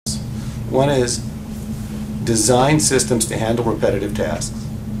One is design systems to handle repetitive tasks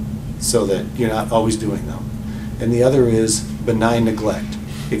so that you're not always doing them. And the other is benign neglect.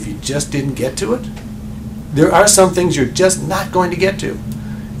 If you just didn't get to it, there are some things you're just not going to get to.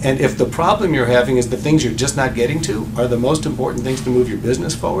 And if the problem you're having is the things you're just not getting to are the most important things to move your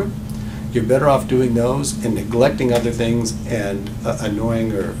business forward, you're better off doing those and neglecting other things and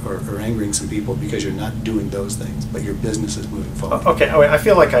annoying or angering some people because you're not doing those things, but your business is moving forward. Okay, I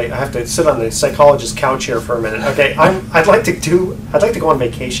feel like I have to sit on the psychologist's couch here for a minute. Okay, I'd like to go on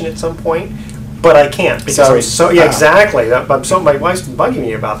vacation at some point, but I can't because I'm so exactly. My wife's been bugging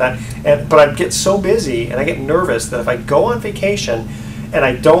me about that, but I get so busy and I get nervous that if I go on vacation and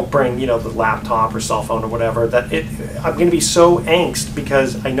I don't bring, the laptop or cell phone or whatever, I'm going to be so angst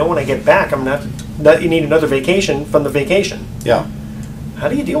because I know when I get back, I'm going to have to, you need another vacation from the vacation. Yeah. How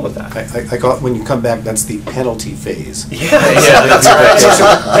do you deal with that? I call it, when you come back, that's the penalty phase. Yeah, that's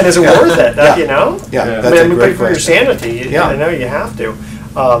right. And is it worth it? Yeah, that's a great for your sanity. Yeah. I know you have to.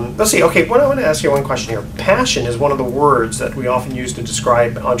 Let's see. Okay, I want to ask you one question here. Passion is one of the words that we often use to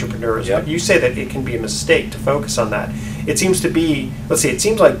describe entrepreneurs. Yep. But you say that it can be a mistake to focus on that. It seems to be, it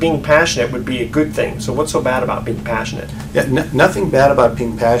seems like being passionate would be a good thing. So what's so bad about being passionate? Yeah, nothing bad about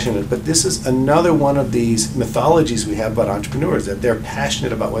being passionate, but this is another one of these mythologies we have about entrepreneurs, that they're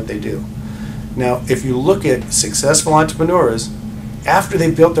passionate about what they do. Now, if you look at successful entrepreneurs, after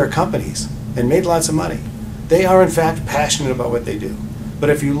they've built their companies and made lots of money, they are in fact passionate about what they do.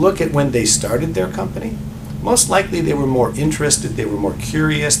 But if you look at when they started their company, most likely they were more interested, they were more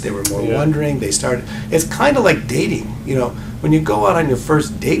curious, they were more wondering, it's kind of like dating. When you go out on your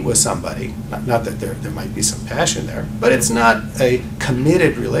first date with somebody, not that there might be some passion there, but it's not a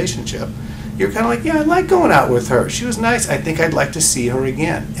committed relationship. You're kind of like, yeah, I like going out with her. She was nice. I think I'd like to see her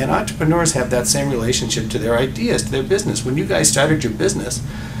again. And entrepreneurs have that same relationship to their ideas, to their business. When you guys started your business,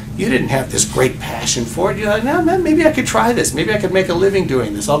 you didn't have this great passion for it. You're like, no, man, maybe I could try this. Maybe I could make a living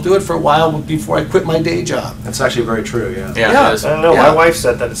doing this. I'll do it for a while before I quit my day job. That's actually very true, yeah. Yeah, I don't know. My wife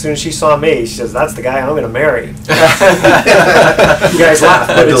said that as soon as she saw me, she says, that's the guy I'm going to marry. You guys laugh,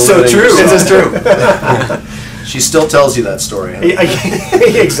 but it's so true. It's true. She still tells you that story. Huh?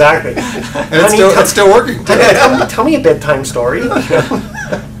 Exactly. And it's still working. Tell me a bedtime story.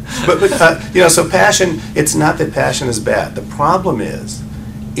 But so passion, it's not that passion is bad. The problem is,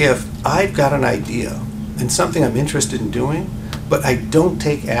 if I've got an idea and something I'm interested in doing, but I don't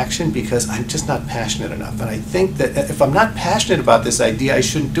take action because I'm just not passionate enough. And I think that if I'm not passionate about this idea, I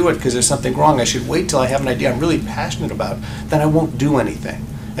shouldn't do it because there's something wrong. I should wait till I have an idea I'm really passionate about, then I won't do anything.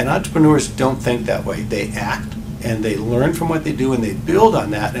 And entrepreneurs don't think that way. They act and they learn from what they do and they build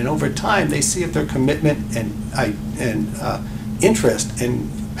on that. And over time, they see if their commitment and interest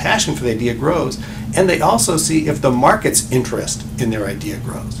and passion for the idea grows, and they also see if the market's interest in their idea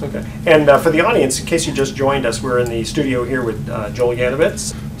grows. Okay. And for the audience, in case you just joined us, we're in the studio here with Joel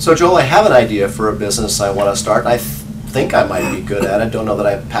Yanovitz. So Joel, I have an idea for a business I want to start. I think I might be good at it. Don't know that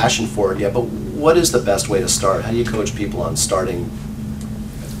I have passion for it yet, but what is the best way to start? How do you coach people on starting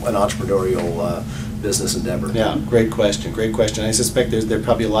an entrepreneurial business endeavor? Yeah, great question. I suspect there are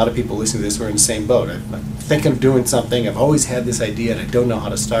probably a lot of people listening to this who are in the same boat. I'm thinking of doing something. I've always had this idea and I don't know how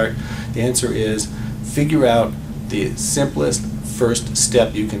to start. The answer is figure out the simplest first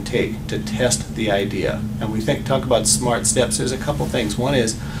step you can take to test the idea. And we talk about smart steps. There's a couple things. One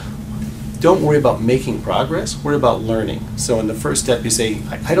is, don't worry about making progress, worry about learning. So in the first step you say,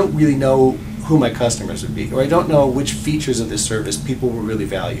 I don't really know who my customers would be, or I don't know which features of this service people will really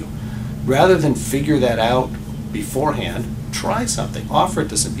value. Rather than figure that out beforehand, try something. Offer it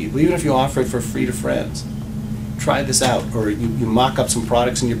to some people, even if you offer it for free to friends. Try this out, or you mock up some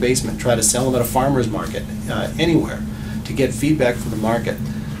products in your basement. Try to sell them at a farmer's market, anywhere, to get feedback from the market.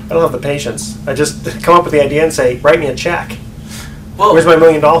 I don't have the patience. I just come up with the idea and say, write me a check. Well, where's my $1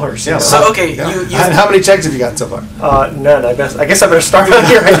 million? Yeah. So okay, how many checks have you gotten so far? None. I guess I better start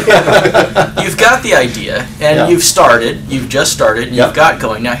on your idea. You've got the idea, and you've just started, and you've got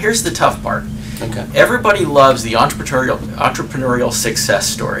going. Now here's the tough part. Okay. Everybody loves the entrepreneurial success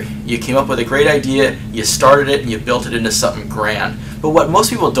story. You came up with a great idea, you started it, and you built it into something grand. But what most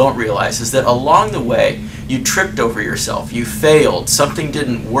people don't realize is that along the way, you tripped over yourself, you failed, something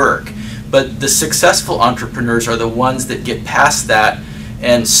didn't work. But the successful entrepreneurs are the ones that get past that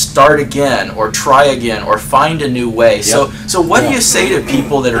and start again, or try again, or find a new way. Yep. So what do you say to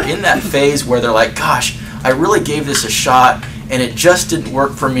people that are in that phase where they're like, gosh, I really gave this a shot, and it just didn't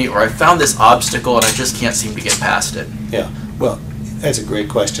work for me, or I found this obstacle and I just can't seem to get past it? Yeah, well, that's a great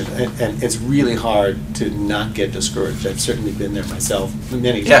question, and it's really hard to not get discouraged. I've certainly been there myself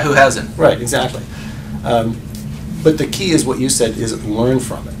many times. Yeah, who hasn't? Right, exactly. But the key is what you said, is learn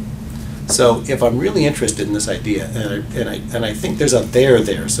from it. So if I'm really interested in this idea, and I think there's a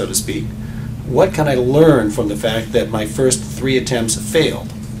there, so to speak, what can I learn from the fact that my first 3 attempts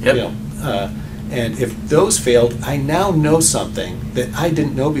failed? Yep. You know, and if those failed, I now know something that I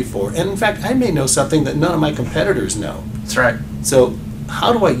didn't know before. And in fact, I may know something that none of my competitors know. That's right. So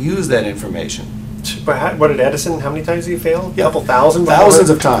how do I use that information? But what did Edison, how many times did he fail? Yeah. A couple thousand? Thousands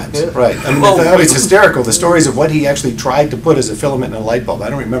of times, Yeah. right. I mean, it's hysterical, the stories of what he actually tried to put as a filament in a light bulb.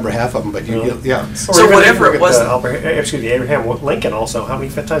 I don't remember half of them, but yeah. So whatever it was- Abraham Lincoln also, how many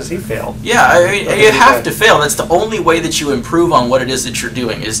times did he fail? Yeah, I mean, you have to fail. That's the only way that you improve on what it is that you're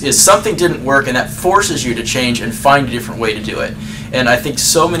doing. Is something didn't work, and that forces you to change and find a different way to do it. And I think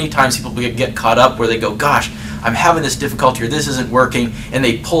so many times people get caught up where they go, gosh, I'm having this difficulty, or this isn't working, and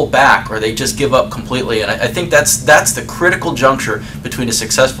they pull back, or they just give up completely. And I think that's the critical juncture between a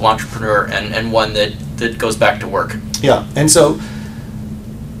successful entrepreneur and one that goes back to work. Yeah, and so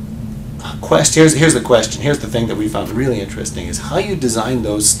here's the question. Here's the thing that we found really interesting is how you design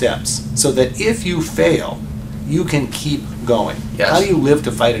those steps so that if you fail, you can keep going. Yes. How do you live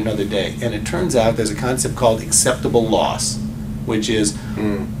to fight another day? And it turns out there's a concept called acceptable loss, which is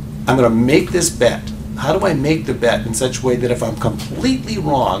I'm going to make this bet. How do I make the bet in such a way that if I'm completely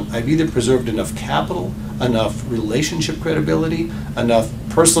wrong, I've either preserved enough capital, enough relationship credibility, enough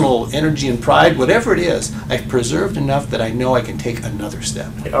personal energy and pride, whatever it is, I've preserved enough that I know I can take another step.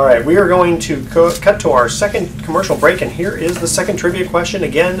 All right, we are going to cut to our second commercial break, and here is the second trivia question.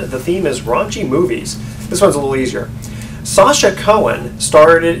 Again, the theme is raunchy movies. This one's a little easier. Sacha Cohen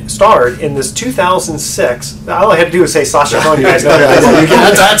starred in this 2006. All I had to do was say Sacha Cohen. You guys know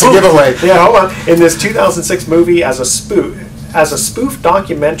that. That's a giveaway. Yeah, hold on. In this 2006 movie as a spoof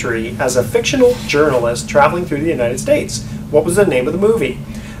documentary as a fictional journalist traveling through the United States. What was the name of the movie?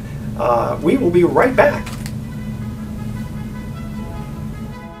 We will be right back.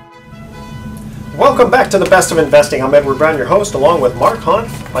 Welcome back to the Best of Investing. I'm Edward Brown, your host, along with Mark Hunt,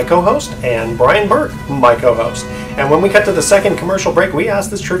 my co-host, and Brian Burke, my co-host. And when we cut to the second commercial break, we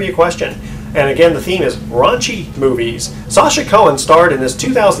asked this trivia question. And again, the theme is raunchy movies. Sacha Cohen starred in this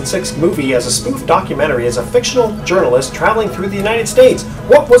 2006 movie as a spoof documentary as a fictional journalist traveling through the United States.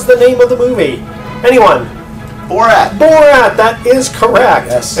 What was the name of the movie? Anyone? Borat. Borat, that is correct.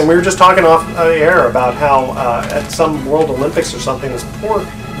 Yes. And we were just talking off the air about how at some World Olympics or something, this poor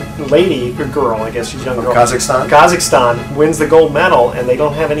lady, or girl, I guess she's a young girl. Kazakhstan wins the gold medal, and they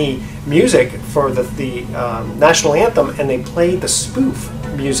don't have any music for the national anthem, and they play the spoof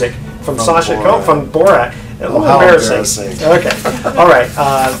music from Sacha Cohen, from Borat. A little embarrassing. Okay. All right.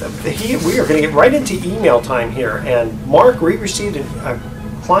 We are going to get right into email time here. And Mark, we received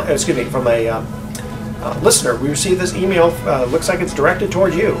from a listener. We received this email. Looks like it's directed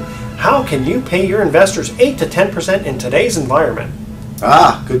toward you. How can you pay your investors 8 to 10% in today's environment?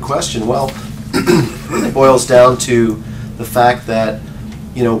 Good question. Well, it really boils down to the fact that,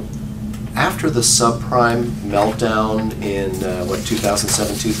 after the subprime meltdown in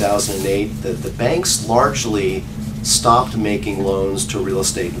 2007, 2008, the banks largely stopped making loans to real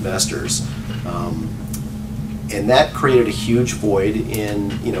estate investors, and that created a huge void in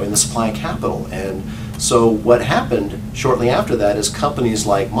the supply of capital. And so what happened shortly after that is companies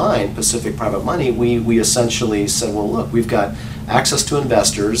like mine, Pacific Private Money, we essentially said, well, look, we've got access to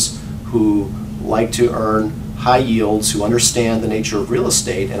investors who like to earn high yields, who understand the nature of real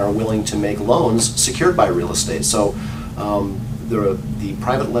estate and are willing to make loans secured by real estate. So the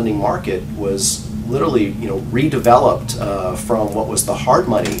private lending market was literally redeveloped from what was the hard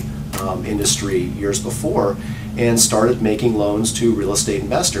money industry years before, and started making loans to real estate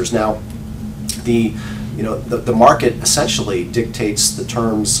investors. Now, the market essentially dictates the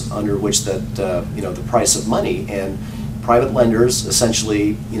terms under which the price of money, and private lenders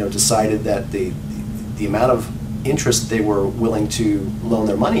essentially decided that the amount of interest they were willing to loan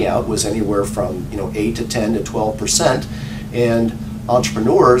their money out was anywhere from 8 to 10 to 12%, and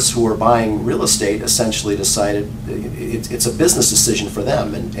entrepreneurs who were buying real estate essentially decided it's a business decision for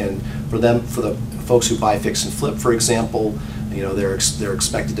them, and for the folks who buy fix and flip, for example, they're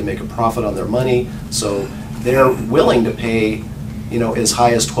expected to make a profit on their money, so they're willing to pay as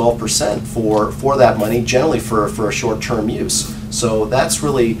high as 12% for that money, generally for a short-term use. So that's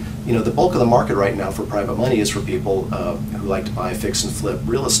really the bulk of the market right now for private money is for people who like to buy fix and flip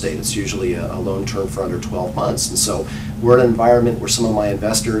real estate. It's usually a loan term for under 12 months. And so we're in an environment where some of my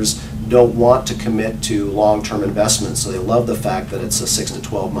investors don't want to commit to long-term investments. So they love the fact that it's a 6 to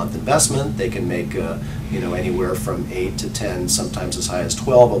 12 month investment. They can make anywhere from 8 to 10, sometimes as high as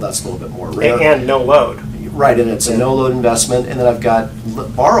 12, although that's a little bit more rare. And no load. Right, and it's a no-load investment. And then I've got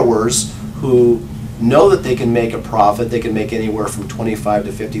borrowers who know that they can make a profit. They can make anywhere from $25,000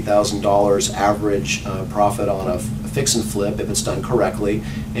 to $50,000 average profit on a fix and flip if it's done correctly,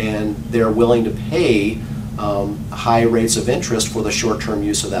 and they're willing to pay high rates of interest for the short-term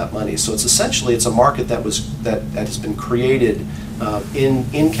use of that money. So it's essentially, it's a market that has been created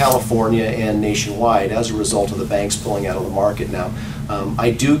in California and nationwide as a result of the banks pulling out of the market now.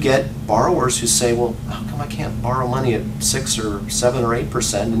 I do get borrowers who say, well, how come I can't borrow money at 6 or 7 or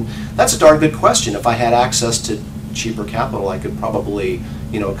 8%? And that's a darn good question. If I had access to cheaper capital, I could probably,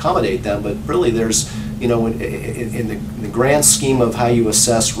 accommodate them. But really, there's, in the grand scheme of how you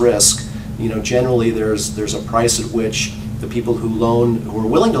assess risk, generally there's a price at which the people who are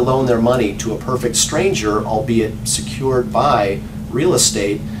willing to loan their money to a perfect stranger, albeit secured by real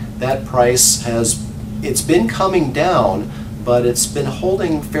estate, that price it's been coming down, but it's been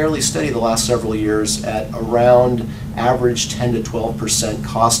holding fairly steady the last several years at around average 10 to 12%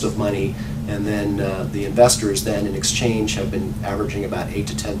 cost of money, and then the investors then in exchange have been averaging about 8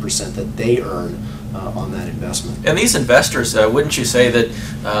 to 10% that they earn on that investment. And these investors, wouldn't you say that,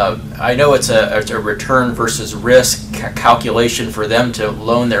 I know it's a return versus risk calculation for them to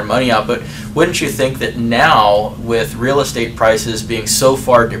loan their money out, but wouldn't you think that now, with real estate prices being so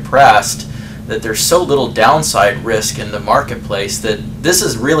far depressed, that there's so little downside risk in the marketplace, that this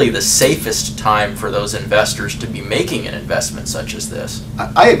is really the safest time for those investors to be making an investment such as this?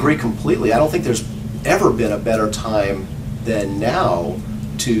 I agree completely. I don't think there's ever been a better time than now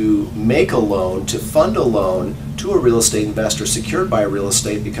to make a loan, to fund a loan to a real estate investor secured by a real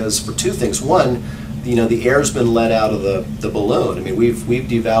estate, because for two things. One, the air's been let out of the balloon. I mean, we've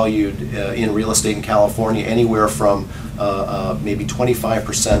devalued in real estate in California anywhere from maybe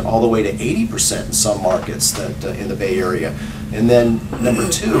 25% all the way to 80% in some markets that in the Bay Area. And then number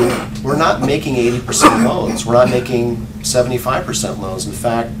two, we're not making 80% loans. We're not making 75% loans. In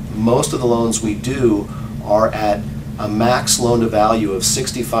fact, most of the loans we do are at a max loan to value of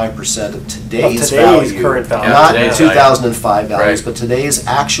 65% of today's value, current value, not today's 2005 values, right, but today's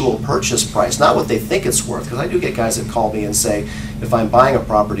actual purchase price, not what they think it's worth. Because I do get guys that call me and say, if I'm buying a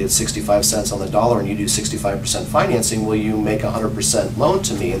property at 65 cents on the dollar and you do 65% financing, will you make 100% loan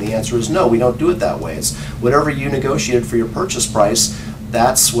to me? And the answer is no, we don't do it that way. It's whatever you negotiated for your purchase price,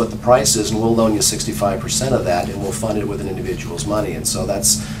 that's what the price is, and we'll loan you 65% of that, and we'll fund it with an individual's money. And so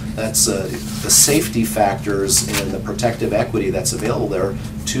that's the safety factors and the protective equity that's available there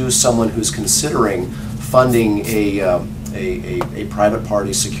to someone who's considering funding a private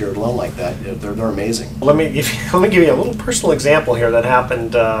party secured loan like that. They're amazing. Let me give you a little personal example here that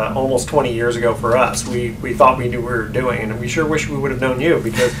happened almost 20 years ago for us. We thought we knew what we were doing, and we sure wish we would have known you,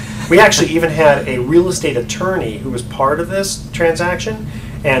 because we actually even had a real estate attorney who was part of this transaction.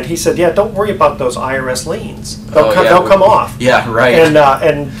 And he said, "Yeah, don't worry about those IRS liens. They'll come off." Yeah, right.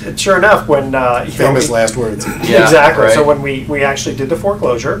 And sure enough, when famous last words. Yeah, exactly. right. So when we actually did the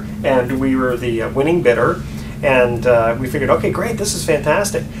foreclosure, and we were the winning bidder, and we figured, okay, great, this is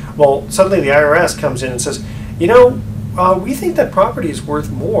fantastic. Well, suddenly the IRS comes in and says, we think that property is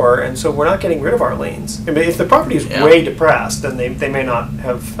worth more, and so we're not getting rid of our liens. I mean, if the property is way depressed, then they may not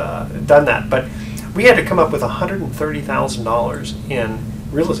have done that. But we had to come up with $130,000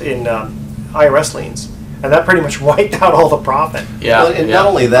 in IRS liens, and that pretty much wiped out all the profit. Yeah, well, and not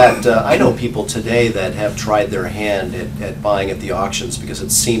only that, I know people today that have tried their hand at buying at the auctions because it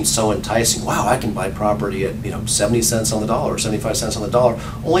seems so enticing. Wow, I can buy property at 70 cents on the dollar or 75 cents on the dollar,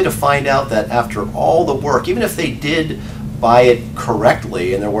 only to find out that after all the work, even if they did buy it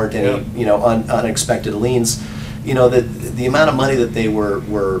correctly and there weren't any unexpected liens, the amount of money that they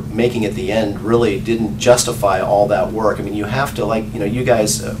were making at the end really didn't justify all that work. I mean, you have to, you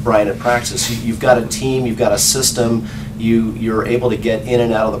guys, Brian, at Praxis, you've got a team, you've got a system, you're able to get in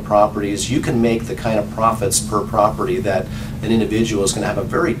and out of the properties. You can make the kind of profits per property that an individual is going to have a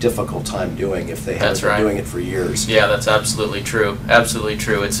very difficult time doing if they haven't been doing it for years. Yeah, that's absolutely true. Absolutely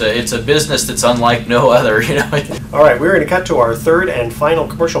true. It's a business that's unlike no other. All right, we're going to cut to our third and final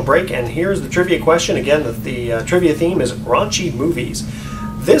commercial break, and here's the trivia question. Again, the trivia theme is raunchy movies.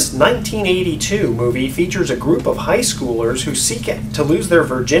 This 1982 movie features a group of high schoolers who seek to lose their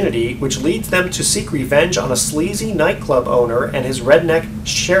virginity, which leads them to seek revenge on a sleazy nightclub owner and his redneck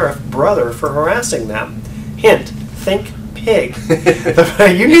sheriff brother for harassing them. Hint, think Pig.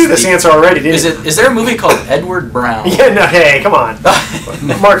 You knew this answer already, didn't you? Is there a movie called Edward Brown? Yeah, no, hey, come on.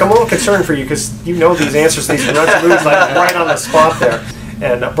 Mark, I'm a little concerned for you because you know these answers to these movies like right on the spot there.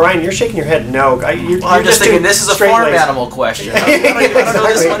 And Brian, you're shaking your head no. I'm just thinking this is a farm animal question. I don't know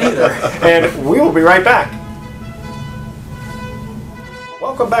this one either. And we will be right back.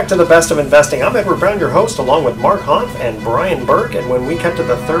 Welcome back to the Best of Investing. I'm Edward Brown, your host, along with Mark Hanf and Brian Burke. And when we cut to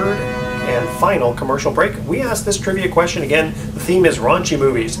the third and final commercial break. We asked this trivia question again. The theme is raunchy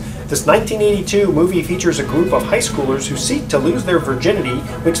movies. This 1982 movie features a group of high schoolers who seek to lose their virginity,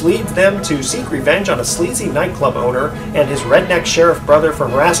 which leads them to seek revenge on a sleazy nightclub owner and his redneck sheriff brother for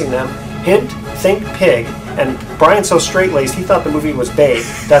harassing them. Hint, think pig. And Brian's so straight-laced, he thought the movie was Babe.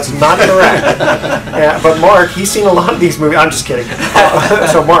 That's not correct. But Mark, he's seen a lot of these movies. I'm just kidding.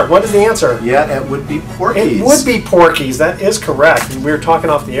 So Mark, what is the answer? Yeah, it would be Porky's. It would be Porky's. That is correct. We were talking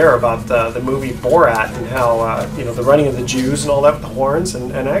off the air about the movie Borat and how the running of the Jews and all that with the horns.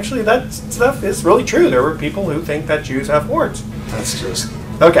 And actually, that stuff is really true. There were people who think that Jews have horns. That's just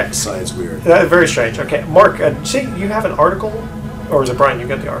science weird. Very strange. Okay, Mark, see, you have an article, or is it Brian? You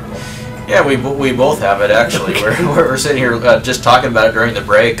got the article. Yeah, we both have it actually. We're sitting here just talking about it during the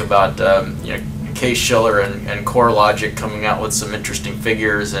break about Case Shiller and CoreLogic coming out with some interesting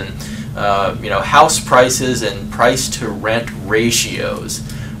figures, and house prices and price to rent ratios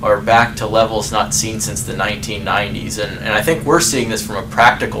are back to levels not seen since the 1990s, and I think we're seeing this from a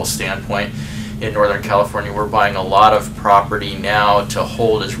practical standpoint. In Northern California, we're buying a lot of property now to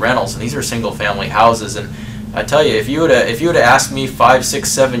hold as rentals, and these are single-family houses. And I tell you, if you would have asked me 5,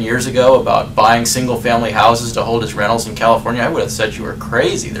 6, 7 years ago about buying single-family houses to hold as rentals in California, I would have said you were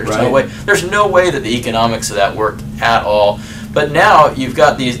crazy. There's no way that the economics of that worked at all. But now you've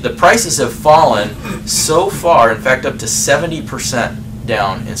got the prices have fallen so far, in fact, up to 70%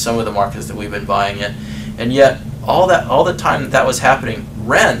 down in some of the markets that we've been buying in, and yet all the time that was happening,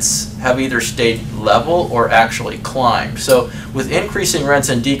 rents have either stayed level or actually climbed. So with increasing rents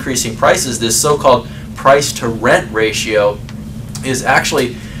and decreasing prices, this so-called price to rent ratio is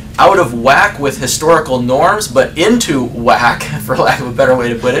actually out of whack with historical norms, but into whack, for lack of a better way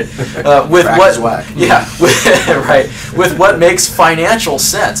to put it, with with what makes financial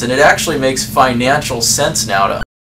sense, and it actually makes financial sense now to